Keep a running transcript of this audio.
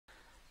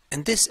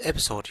In this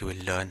episode, you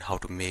will learn how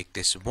to make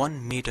this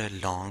 1 meter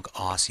long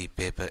RC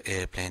paper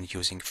airplane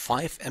using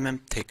 5 mm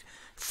thick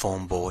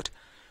foam board,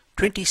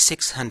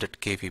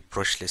 2600 kV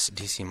brushless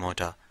DC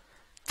motor,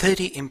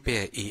 30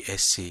 ampere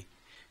ESC,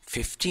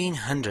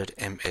 1500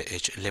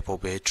 mAh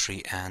Lipo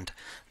Battery and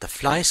the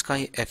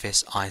Flysky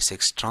FS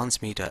i6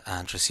 transmitter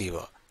and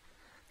receiver.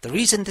 The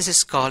reason this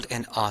is called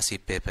an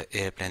RC paper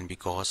airplane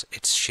because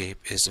its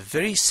shape is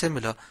very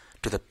similar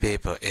to the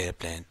paper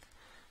airplane.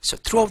 So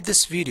throughout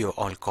this video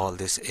I'll call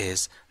this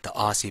as the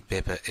RC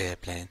paper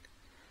airplane.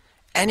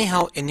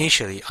 Anyhow,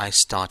 initially I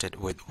started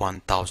with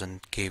 1000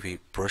 kV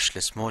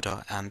brushless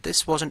motor and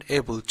this wasn't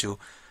able to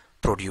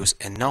produce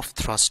enough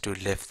thrust to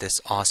lift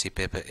this RC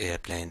paper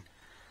airplane.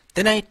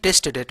 Then I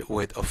tested it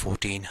with a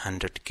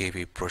 1400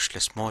 kV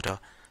brushless motor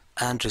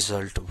and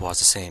result was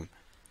the same.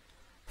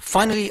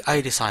 Finally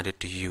I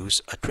decided to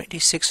use a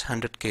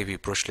 2600 kV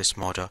brushless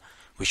motor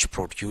which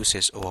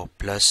produces over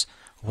plus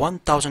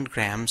 1000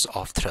 grams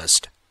of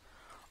thrust.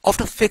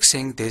 After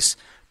fixing this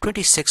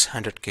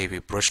 2600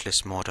 kV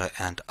brushless motor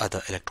and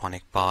other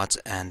electronic parts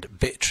and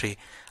battery,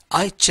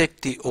 I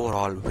checked the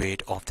overall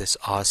weight of this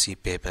RC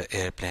paper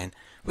airplane,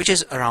 which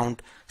is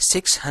around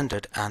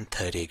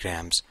 630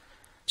 grams.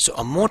 So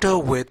a motor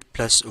with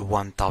plus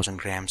 1000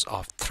 grams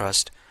of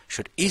thrust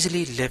should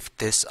easily lift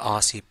this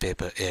RC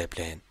paper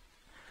airplane.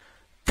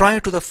 Prior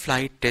to the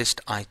flight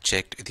test, I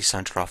checked the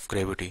center of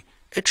gravity.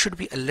 It should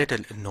be a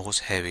little nose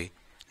heavy.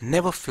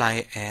 Never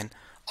fly an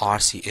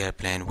RC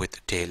airplane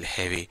with tail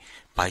heavy.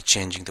 By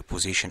changing the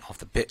position of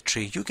the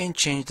battery, you can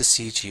change the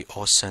CG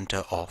or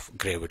center of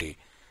gravity.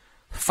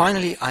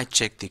 Finally, I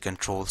checked the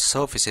control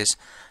surfaces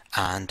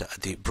and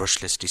the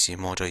brushless DC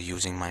motor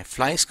using my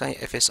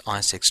Flysky FS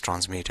i6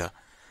 transmitter.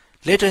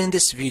 Later in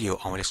this video,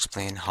 I will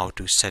explain how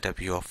to set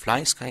up your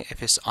Flysky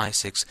FS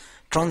i6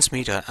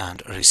 transmitter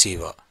and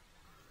receiver.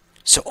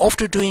 So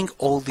after doing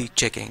all the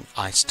checking,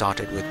 I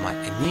started with my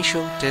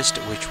initial test,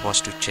 which was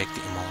to check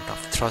the amount of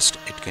thrust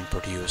it can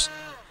produce.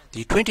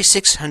 The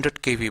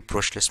 2600 kV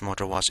brushless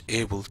motor was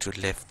able to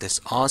lift this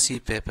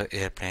RC paper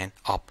airplane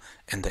up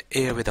in the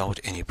air without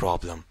any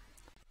problem.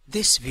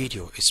 This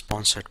video is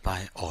sponsored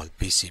by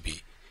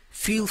ALLPCB.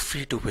 Feel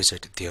free to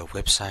visit their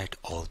website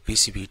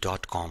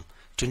allpcb.com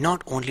to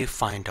not only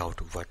find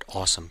out what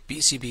awesome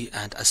PCB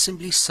and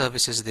assembly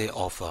services they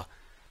offer,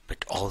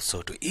 but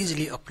also to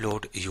easily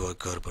upload your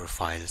Gerber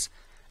files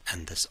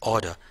and thus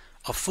order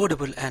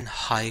affordable and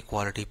high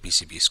quality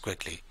PCBs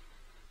quickly.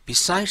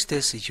 Besides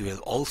this, you will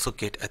also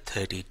get a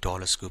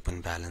 $30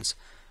 coupon balance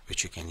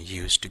which you can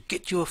use to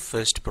get your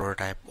first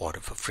prototype order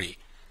for free.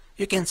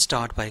 You can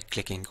start by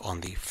clicking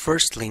on the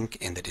first link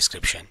in the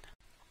description.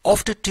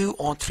 After 2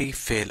 or 3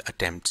 failed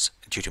attempts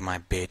due to my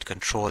bad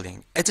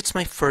controlling, as it's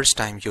my first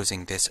time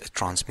using this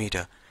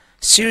transmitter,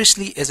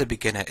 seriously as a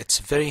beginner it's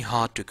very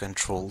hard to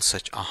control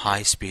such a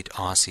high-speed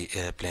RC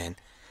airplane.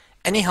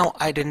 Anyhow,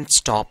 I didn't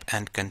stop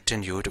and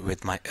continued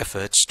with my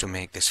efforts to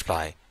make this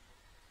fly.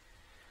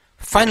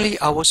 Finally,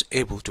 I was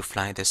able to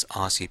fly this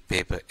RC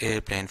paper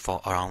airplane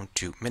for around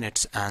 2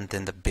 minutes and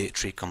then the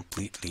battery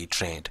completely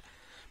drained.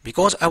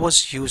 Because I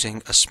was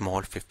using a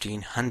small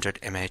 1500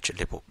 mAh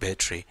Lipo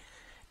battery,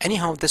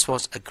 anyhow this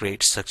was a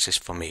great success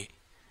for me.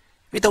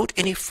 Without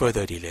any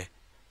further delay,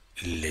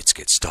 let's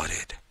get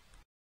started.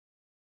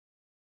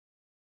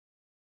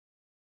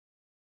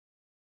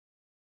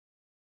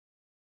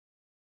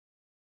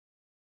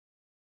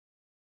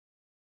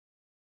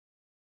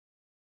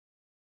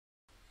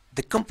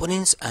 The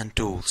components and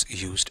tools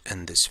used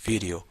in this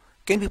video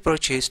can be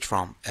purchased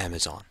from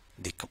Amazon.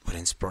 The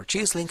components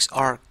purchase links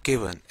are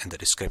given in the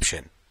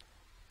description.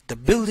 The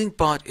building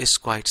part is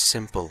quite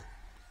simple,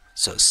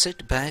 so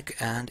sit back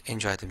and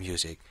enjoy the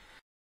music.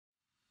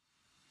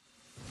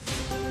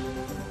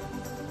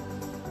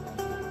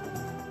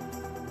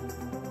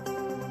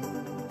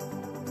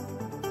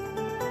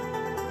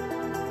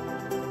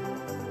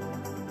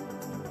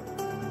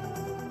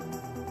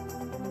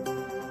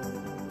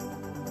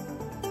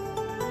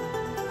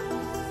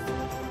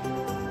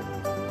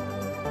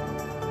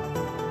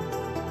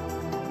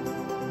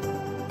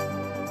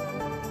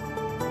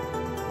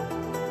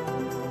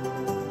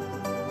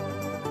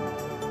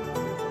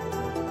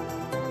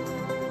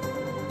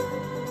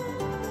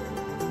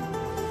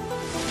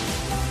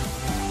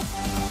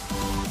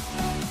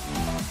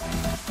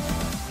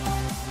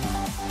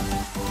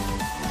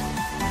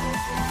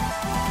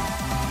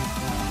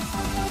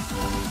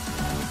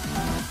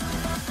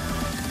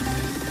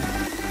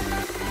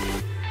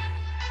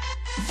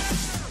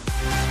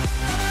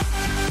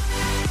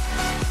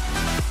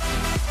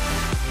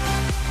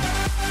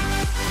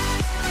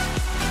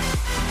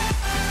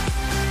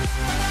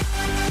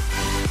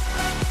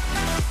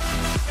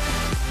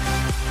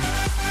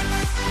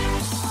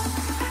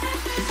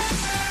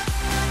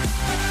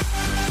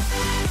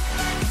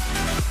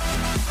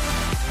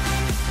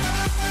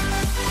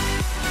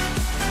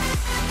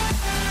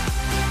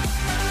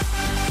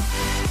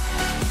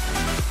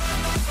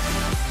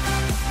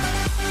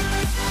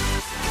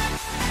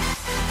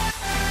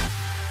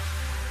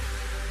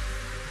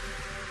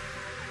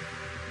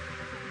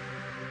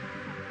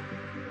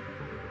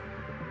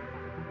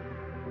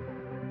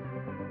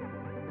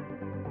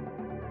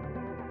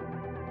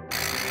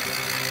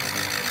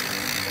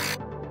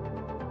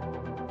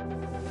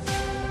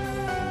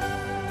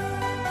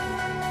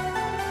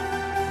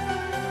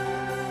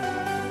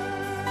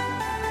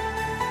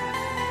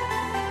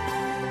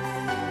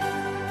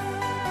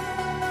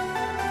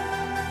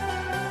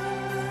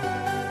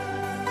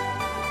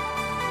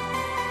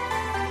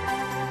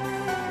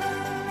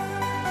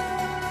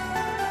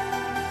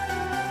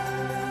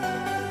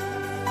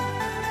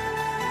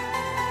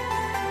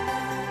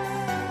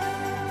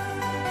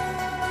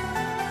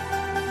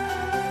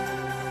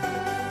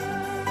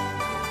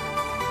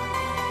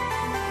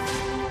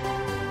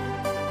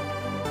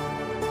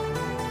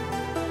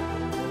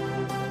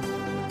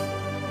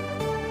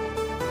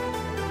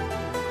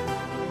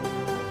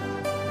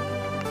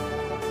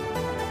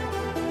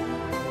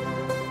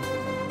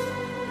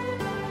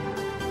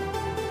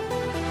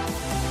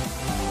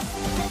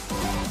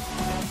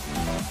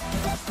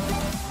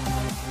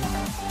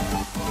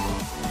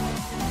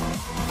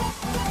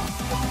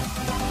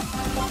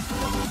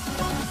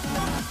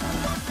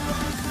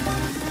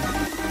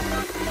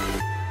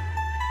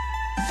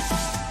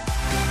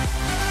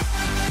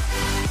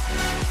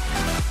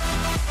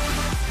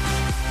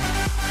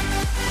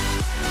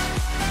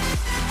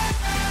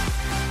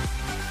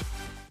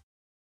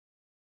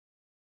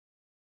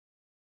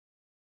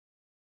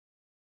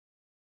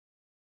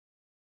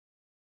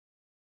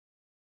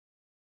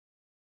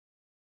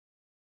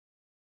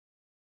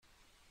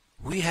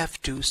 We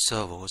have two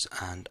servos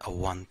and a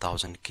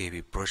 1000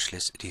 kV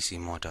brushless DC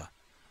motor.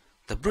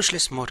 The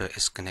brushless motor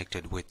is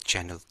connected with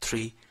channel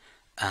 3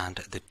 and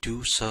the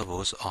two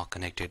servos are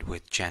connected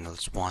with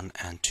channels 1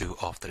 and 2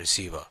 of the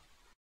receiver.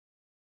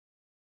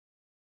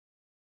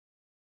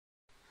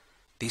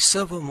 The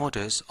servo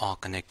motors are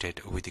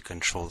connected with the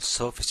control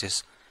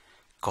surfaces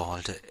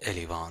called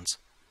elevons.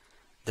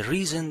 The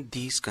reason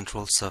these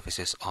control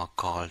surfaces are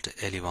called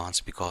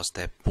elevons because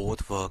their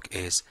both work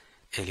is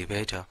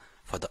elevator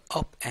for the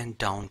up and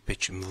down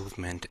pitch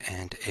movement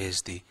and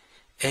is the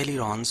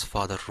ailerons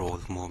for the roll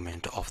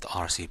movement of the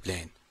RC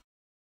plane.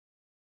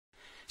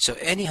 So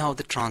anyhow,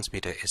 the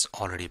transmitter is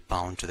already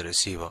bound to the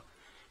receiver.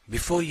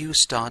 Before you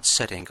start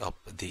setting up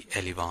the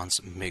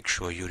elevons, make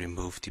sure you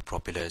remove the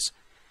propellers.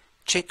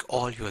 Check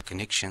all your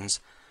connections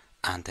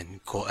and then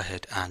go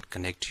ahead and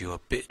connect your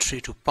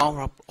battery to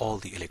power up all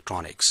the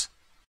electronics.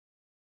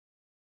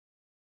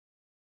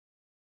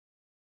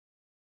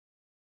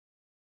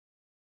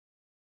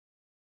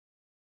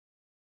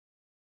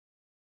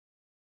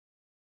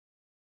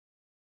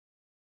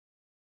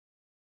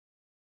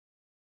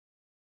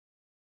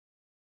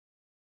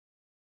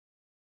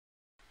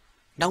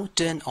 Now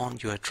turn on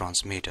your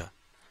transmitter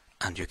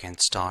and you can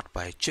start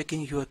by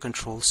checking your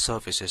control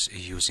surfaces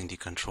using the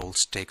control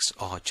sticks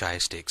or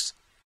joysticks.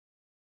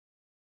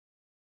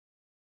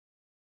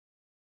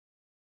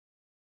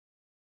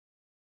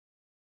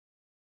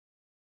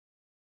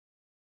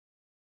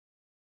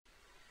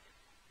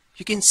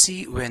 You can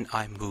see when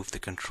I move the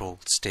control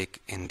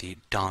stick in the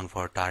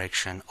downward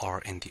direction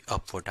or in the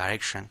upward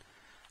direction,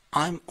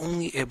 I'm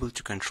only able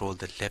to control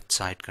the left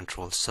side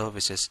control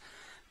surfaces.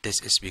 This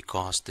is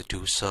because the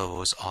two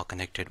servos are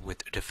connected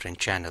with different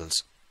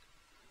channels.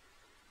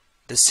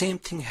 The same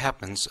thing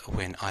happens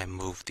when I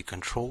move the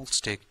control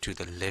stick to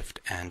the left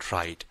and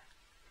right.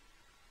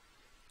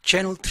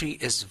 Channel 3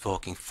 is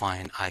working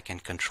fine. I can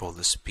control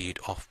the speed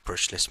of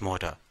brushless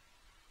motor.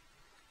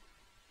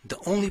 The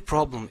only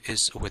problem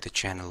is with the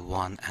channel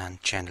 1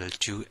 and channel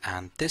 2,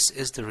 and this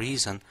is the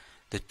reason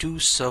the two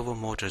servo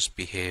motors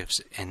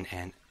behaves in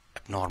an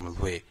abnormal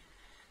way.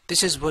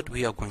 This is what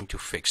we are going to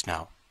fix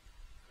now.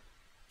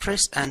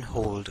 Press and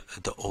hold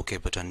the OK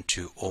button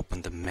to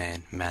open the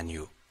main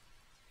menu.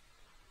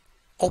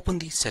 Open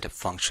the setup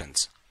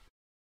functions.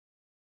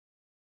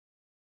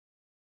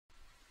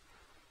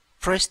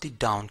 Press the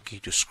down key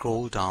to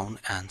scroll down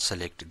and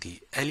select the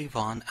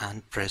elevon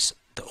and press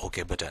the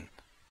OK button.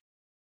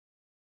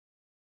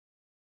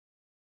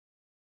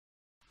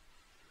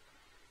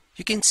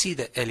 You can see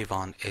the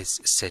elevon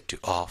is set to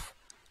off.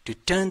 To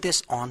turn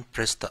this on,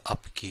 press the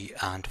up key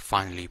and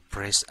finally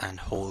press and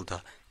hold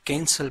the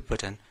cancel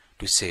button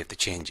to save the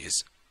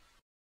changes.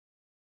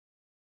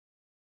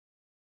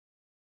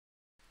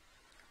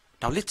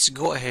 Now let's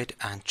go ahead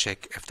and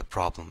check if the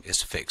problem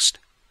is fixed.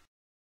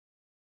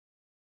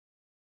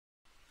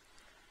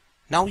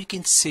 Now you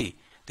can see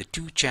the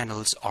two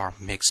channels are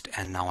mixed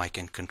and now I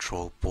can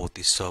control both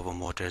the servo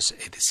motors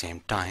at the same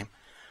time,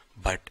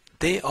 but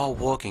they are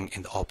working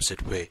in the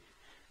opposite way.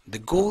 The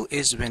goal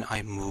is when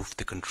I move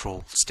the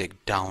control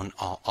stick down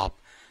or up,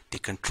 the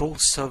control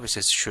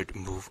surfaces should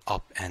move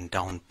up and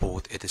down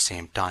both at the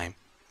same time,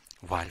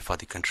 while for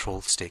the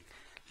control stick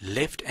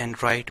left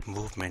and right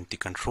movement, the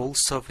control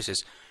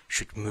surfaces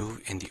should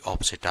move in the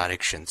opposite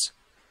directions.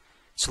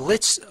 So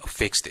let's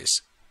fix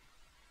this.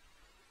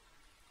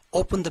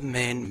 Open the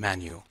main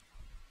menu.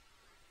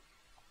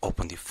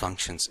 Open the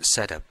functions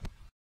setup.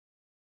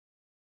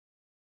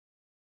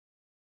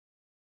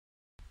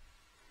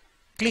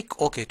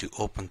 Click OK to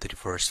open the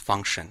reverse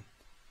function.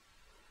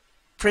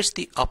 Press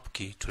the up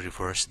key to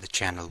reverse the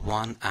channel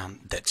 1 and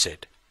that's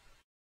it.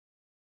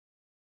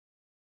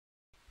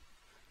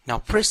 Now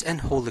press and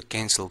hold the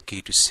cancel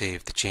key to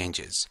save the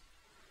changes.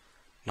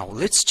 Now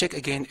let's check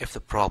again if the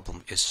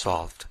problem is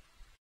solved.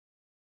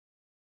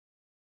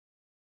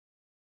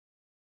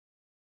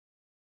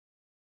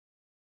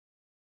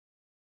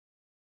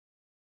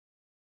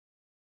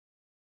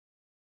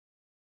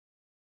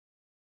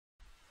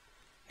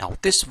 Now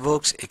this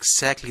works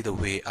exactly the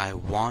way I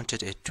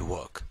wanted it to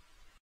work.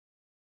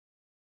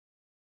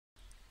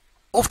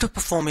 After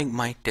performing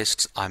my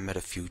tests, I made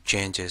a few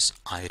changes.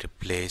 I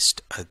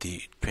replaced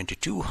the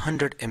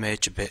 2200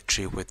 mAh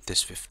battery with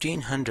this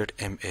 1500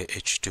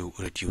 mAh to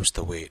reduce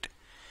the weight.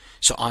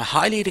 So I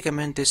highly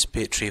recommend this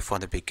battery for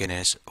the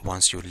beginners.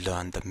 Once you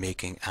learn the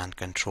making and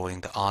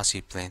controlling the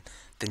RC plane,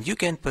 then you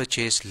can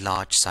purchase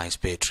large size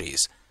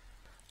batteries.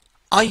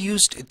 I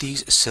used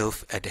these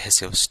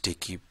self-adhesive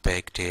sticky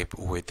peg tape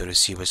with the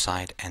receiver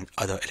side and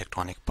other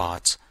electronic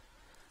parts.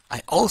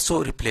 I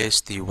also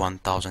replaced the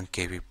 1000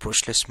 kV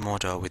brushless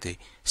motor with the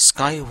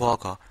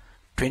Skywalker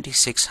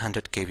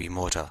 2600 kV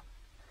motor.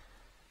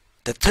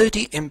 The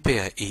 30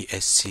 ampere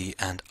ESC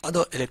and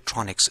other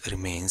electronics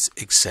remains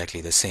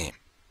exactly the same.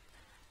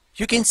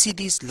 You can see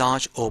these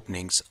large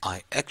openings.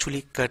 I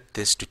actually cut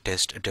this to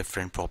test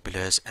different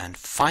propellers, and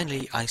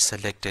finally I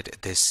selected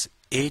this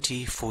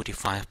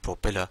 8045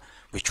 propeller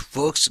which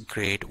works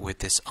great with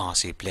this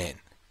RC plane.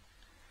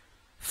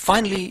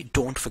 Finally,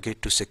 don't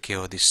forget to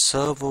secure the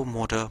servo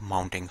motor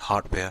mounting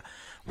hardware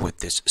with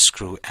this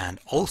screw and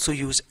also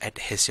use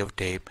adhesive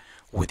tape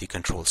with the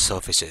control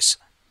surfaces.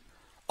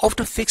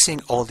 After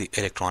fixing all the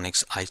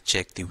electronics, I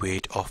checked the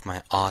weight of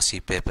my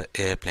RC paper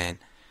airplane.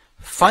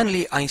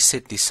 Finally, I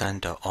set the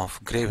center of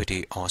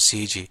gravity or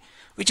CG,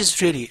 which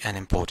is really an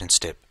important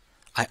step.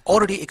 I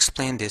already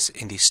explained this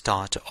in the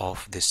start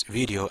of this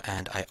video,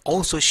 and I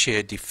also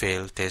shared the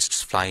failed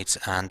test flights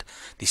and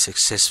the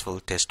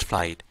successful test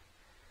flight.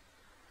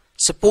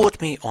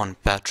 Support me on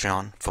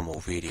Patreon for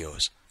more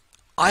videos.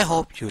 I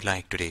hope you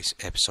liked today's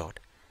episode.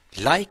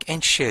 Like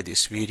and share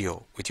this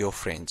video with your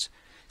friends.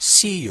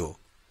 See you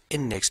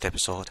in next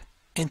episode,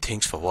 and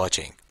thanks for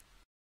watching.